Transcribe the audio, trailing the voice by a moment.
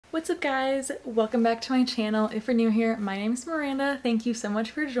What's up guys? Welcome back to my channel. If you're new here, my name is Miranda. Thank you so much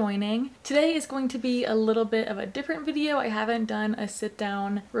for joining. Today is going to be a little bit of a different video. I haven't done a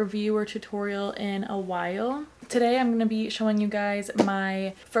sit-down review or tutorial in a while. Today I'm going to be showing you guys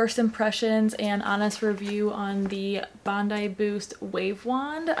my first impressions and honest review on the Bondi Boost Wave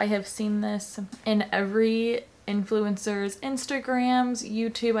Wand. I have seen this in every influencer's Instagrams,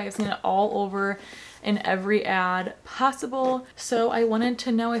 YouTube. I have seen it all over in every ad possible, so I wanted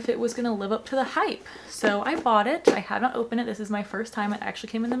to know if it was gonna live up to the hype. So I bought it. I have not opened it. This is my first time. It actually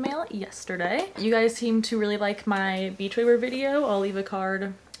came in the mail yesterday. You guys seem to really like my beach waver video. I'll leave a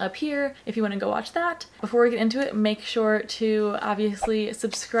card up here if you want to go watch that. Before we get into it, make sure to obviously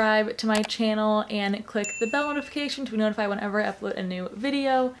subscribe to my channel and click the bell notification to be notified whenever I upload a new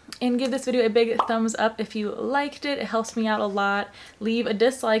video, and give this video a big thumbs up if you liked it. It helps me out a lot. Leave a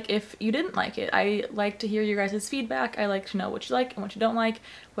dislike if you didn't like it. I like to hear your guys' feedback. I like to know what you like and what you don't like,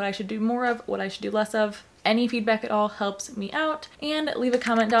 what I should do more of, what I should do less of. Any feedback at all helps me out. And leave a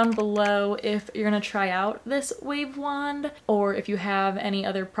comment down below if you're gonna try out this wave wand, or if you have any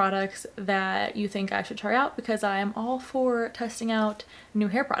other products that you think I should try out, because I am all for testing out new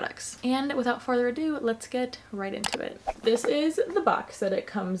hair products. And without further ado, let's get right into it. This is the box that it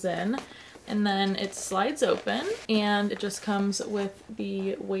comes in, and then it slides open and it just comes with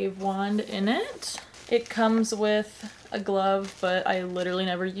the wave wand in it. It comes with a glove, but I literally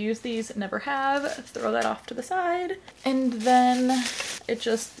never use these, never have. Throw that off to the side. And then it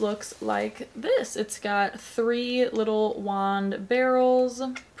just looks like this. It's got 3 little wand barrels,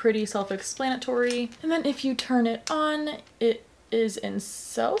 pretty self-explanatory. And then if you turn it on, it is in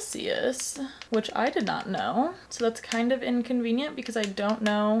Celsius, which I did not know. So that's kind of inconvenient because I don't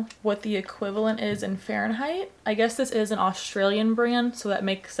know what the equivalent is in Fahrenheit. I guess this is an Australian brand, so that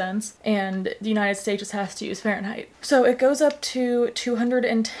makes sense. And the United States just has to use Fahrenheit. So it goes up to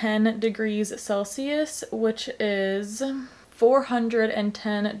 210 degrees Celsius, which is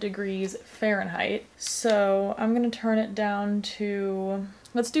 410 degrees Fahrenheit. So I'm gonna turn it down to,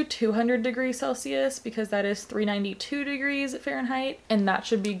 let's do 200 degrees Celsius because that is 392 degrees Fahrenheit, and that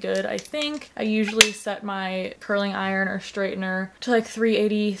should be good, I think. I usually set my curling iron or straightener to like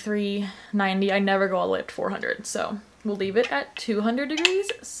 380, 390. I never go all the way up to 400, so we'll leave it at 200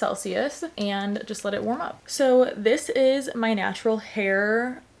 degrees Celsius and just let it warm up. So this is my natural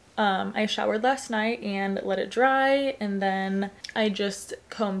hair. I showered last night and let it dry, and then I just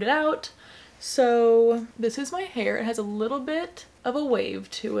combed it out. So this is my hair. It has a little bit of a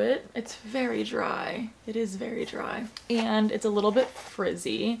wave to it. It's very dry. It is very dry. And it's a little bit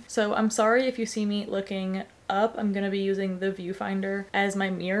frizzy. So I'm sorry if you see me looking up. I'm gonna be using the viewfinder as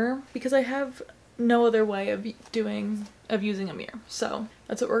my mirror because I have no other way of using a mirror. So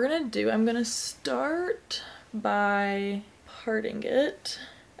that's what we're gonna do. I'm gonna start by parting it.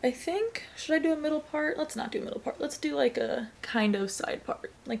 I think, should I do a middle part? Let's not do a middle part. Let's do like a kind of side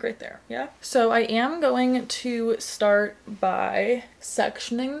part, like right there, yeah? So I am going to start by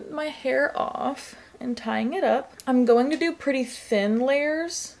sectioning my hair off and tying it up. I'm going to do pretty thin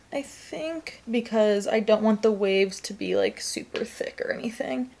layers, I think, because I don't want the waves to be like super thick or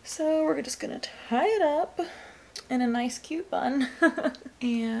anything. So we're just gonna tie it up in a nice cute bun.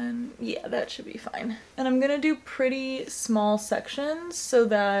 And yeah, that should be fine. And I'm gonna do pretty small sections so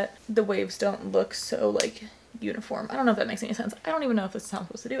that the waves don't look so like uniform. I don't know if that makes any sense. I don't even know if this is how I'm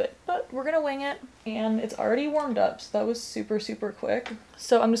supposed to do it, but we're gonna wing it. And it's already warmed up, so that was super quick.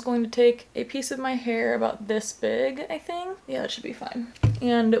 So I'm just going to take a piece of my hair about this big, I think. Yeah, it should be fine.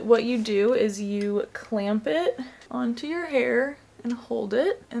 And what you do is you clamp it onto your hair and hold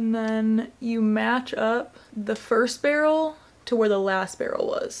it, and then you match up the first barrel to where the last barrel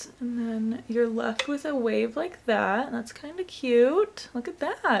was, and then you're left with a wave like that. That's kind of cute. Look at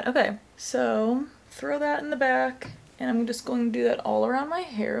that. Okay, so throw that in the back, and I'm just going to do that all around my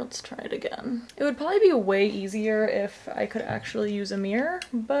hair. Let's try it again. It would probably be way easier if I could actually use a mirror,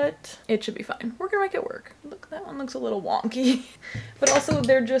 but it should be fine. We're gonna make it work. Look, that one looks a little wonky. But also,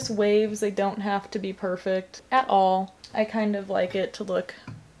 they're just waves. They don't have to be perfect at all. I kind of like it to look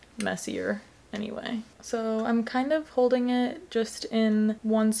messier anyway. So I'm kind of holding it just in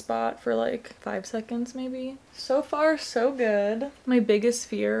one spot for like 5 seconds maybe. So far, so good. My biggest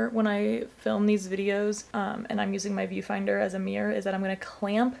fear when I film these videos and I'm using my viewfinder as a mirror is that I'm gonna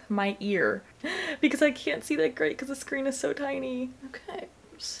clamp my ear because I can't see that great because the screen is so tiny. Okay,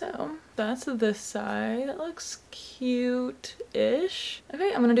 so That's this side. That looks cute-ish.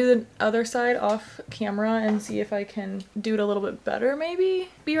 Okay, I'm gonna do the other side off camera and see if I can do it a little bit better maybe.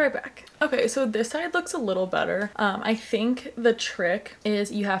 Be right back. Okay, so this side looks a little better. I think the trick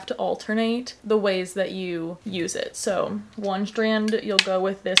is you have to alternate the ways that you use it. So one strand you'll go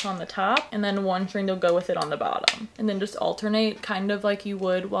with this on the top, and then one strand you'll go with it on the bottom. And then just alternate kind of like you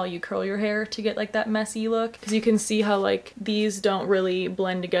would while you curl your hair to get like that messy look. Because you can see how like these don't really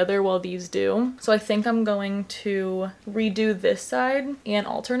blend together while these do. So I think I'm going to redo this side and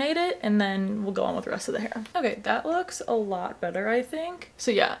alternate it, and then we'll go on with the rest of the hair. Okay, that looks a lot better, I think.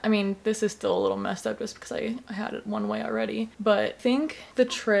 So yeah, I mean, this is still a little messed up just because I had it one way already, but I think the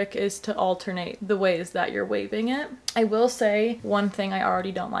trick is to alternate the ways that you're waving it. I will say one thing I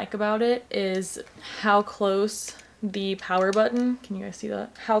already don't like about it is how close the power button, can you guys see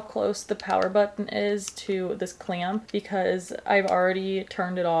that? How close the power button is to this clamp, because I've already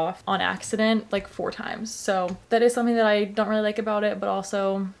turned it off on accident like 4 times. So that is something that I don't really like about it, but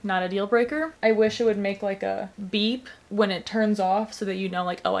also not a deal breaker. I wish it would make like a beep when it turns off so that you know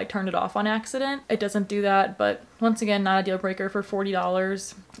like, oh, I turned it off on accident. It doesn't do that, but once again, not a deal breaker. For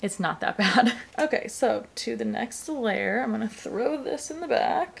 $40. It's not that bad. Okay, so to the next layer, I'm gonna throw this in the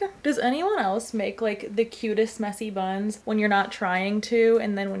back. Does anyone else make like the cutest messy buns when you're not trying to,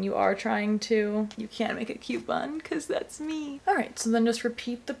 and then when you are trying to, you can't make a cute bun? Because that's me. All right, so then just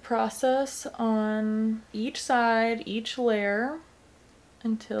repeat the process on each side, each layer,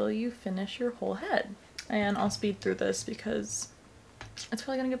 until you finish your whole head. And I'll speed through this because it's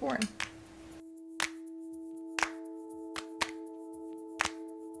probably gonna get boring.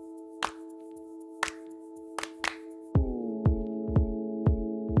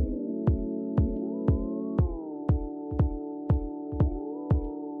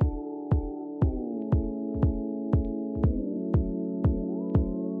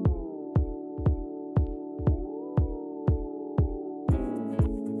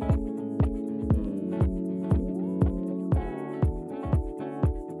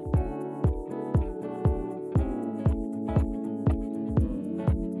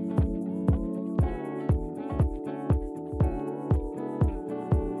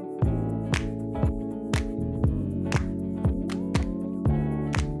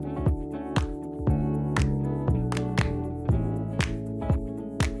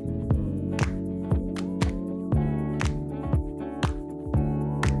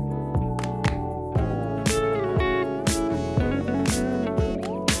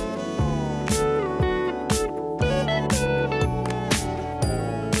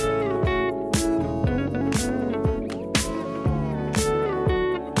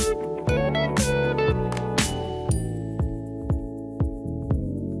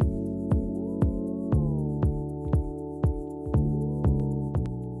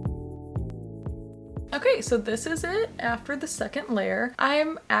 Okay, so this is it after the second layer.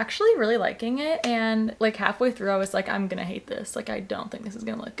 I'm actually really liking it, and like halfway through I was like, I'm gonna hate this. Like, I don't think this is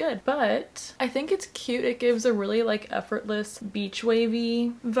gonna look good, but I think it's cute. It gives a really like effortless beach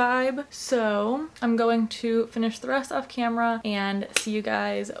wavy vibe. So I'm going to finish the rest off camera and see you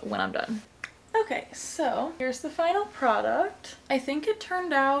guys when I'm done. Okay, so here's the final product. I think it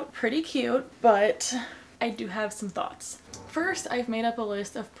turned out pretty cute, but I do have some thoughts. First, I've made up a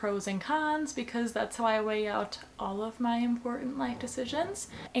list of pros and cons because that's how I weigh out all of my important life decisions.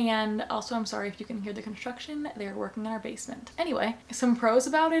 And also, I'm sorry if you can hear the construction. They're working in our basement. Anyway, some pros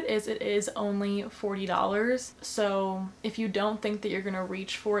about it is only $40. So if you don't think that you're gonna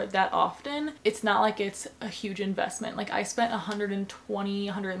reach for it that often, it's not like it's a huge investment. Like, I spent $120,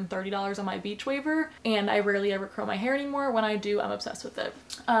 $130 on my beach waver, and I rarely ever curl my hair anymore. When I do, I'm obsessed with it.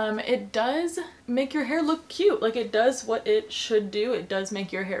 It does make your hair look cute. Like, it does what it should do. It does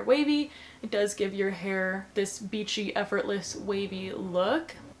make your hair wavy. It does give your hair this beachy, effortless, wavy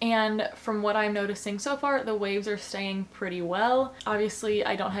look. And from what I'm noticing so far, the waves are staying pretty well. Obviously,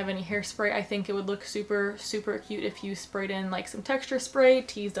 I don't have any hairspray. I think it would look super, super cute if you sprayed in like some texture spray,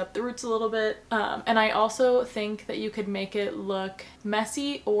 teased up the roots a little bit. And I also think that you could make it look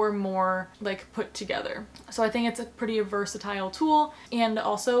messy or more like put together. So I think it's a pretty versatile tool. And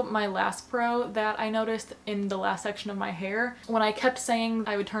also, my last pro that I noticed in the last section of my hair, when I kept saying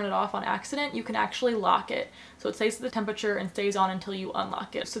I would turn it off on accident, you can actually lock it. So it stays at the temperature and stays on until you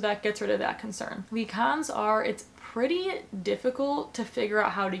unlock it. So that gets rid of that concern. The cons are it's pretty difficult to figure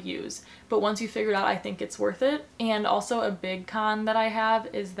out how to use, but once you figure it out, I think it's worth it. And also, a big con that I have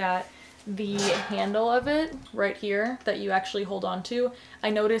is that the handle of it right here that you actually hold on to, I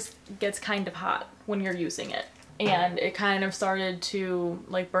noticed gets kind of hot when you're using it. And it kind of started to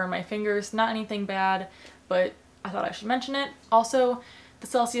like burn my fingers. Not anything bad, but I thought I should mention it. Also, The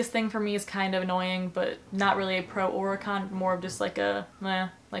Celsius thing for me is kind of annoying, but not really a pro or a con, more of just like a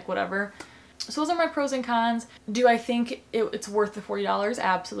like whatever. So those are my pros and cons. Do I think it's worth the $40?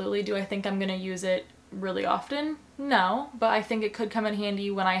 Absolutely. Do I think I'm gonna use it really often? No, but I think it could come in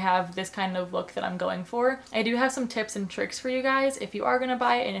handy when I have this kind of look that I'm going for. I do have some tips and tricks for you guys if you are gonna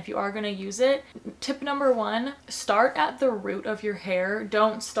buy it and if you are gonna use it. Tip number 1, start at the root of your hair.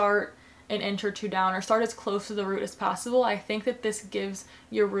 Don't start an inch or two down, or start as close to the root as possible. I think that this gives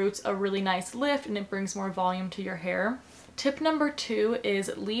your roots a really nice lift and it brings more volume to your hair. Tip number 2 is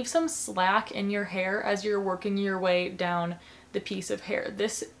leave some slack in your hair as you're working your way down the piece of hair.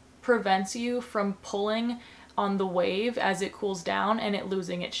 This prevents you from pulling on the wave as it cools down and it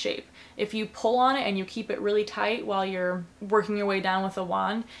losing its shape. If you pull on it and you keep it really tight while you're working your way down with a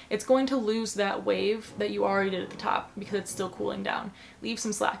wand, it's going to lose that wave that you already did at the top because it's still cooling down. Leave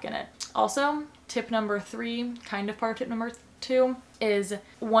some slack in it. Also, tip number 3, kind of part of tip number 2, is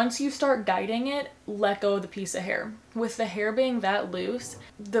once you start guiding it, let go of the piece of hair. With the hair being that loose,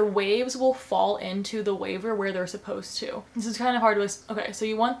 the waves will fall into the waver where they're supposed to. This is kind of hard to, okay, so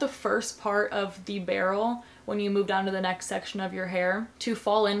you want the first part of the barrel when you move down to the next section of your hair to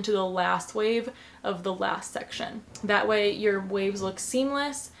fall into the last wave of the last section. That way your waves look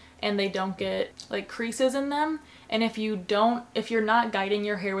seamless and they don't get like creases in them. And if you're not guiding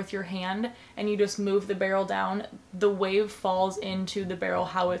your hair with your hand and you just move the barrel down, the wave falls into the barrel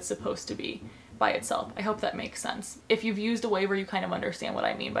how it's supposed to be by itself. I hope that makes sense. If you've used a waver, you kind of understand what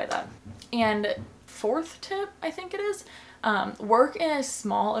I mean by that. And 4th tip, I think it is, work in as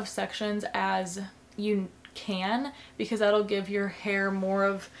small of sections as you can, because that'll give your hair more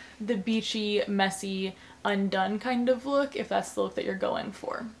of the beachy, messy, undone kind of look if that's the look that you're going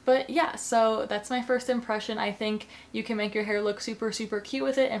for. But yeah, so that's my first impression. I think you can make your hair look super cute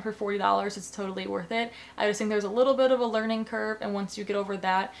with it, and for $40 it's totally worth it. I just think there's a little bit of a learning curve, and once you get over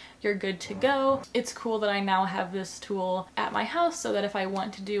that, you're good to go. It's cool that I now have this tool at my house so that if I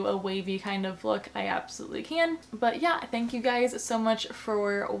want to do a wavy kind of look, I absolutely can. But yeah, thank you guys so much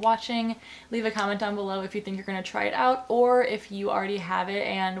for watching. Leave a comment down below if you think you're gonna try it out, or if you already have it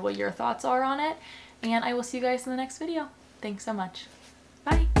and what your thoughts are on it. And I will see you guys in the next video. Thanks so much.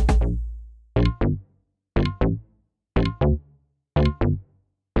 Bye!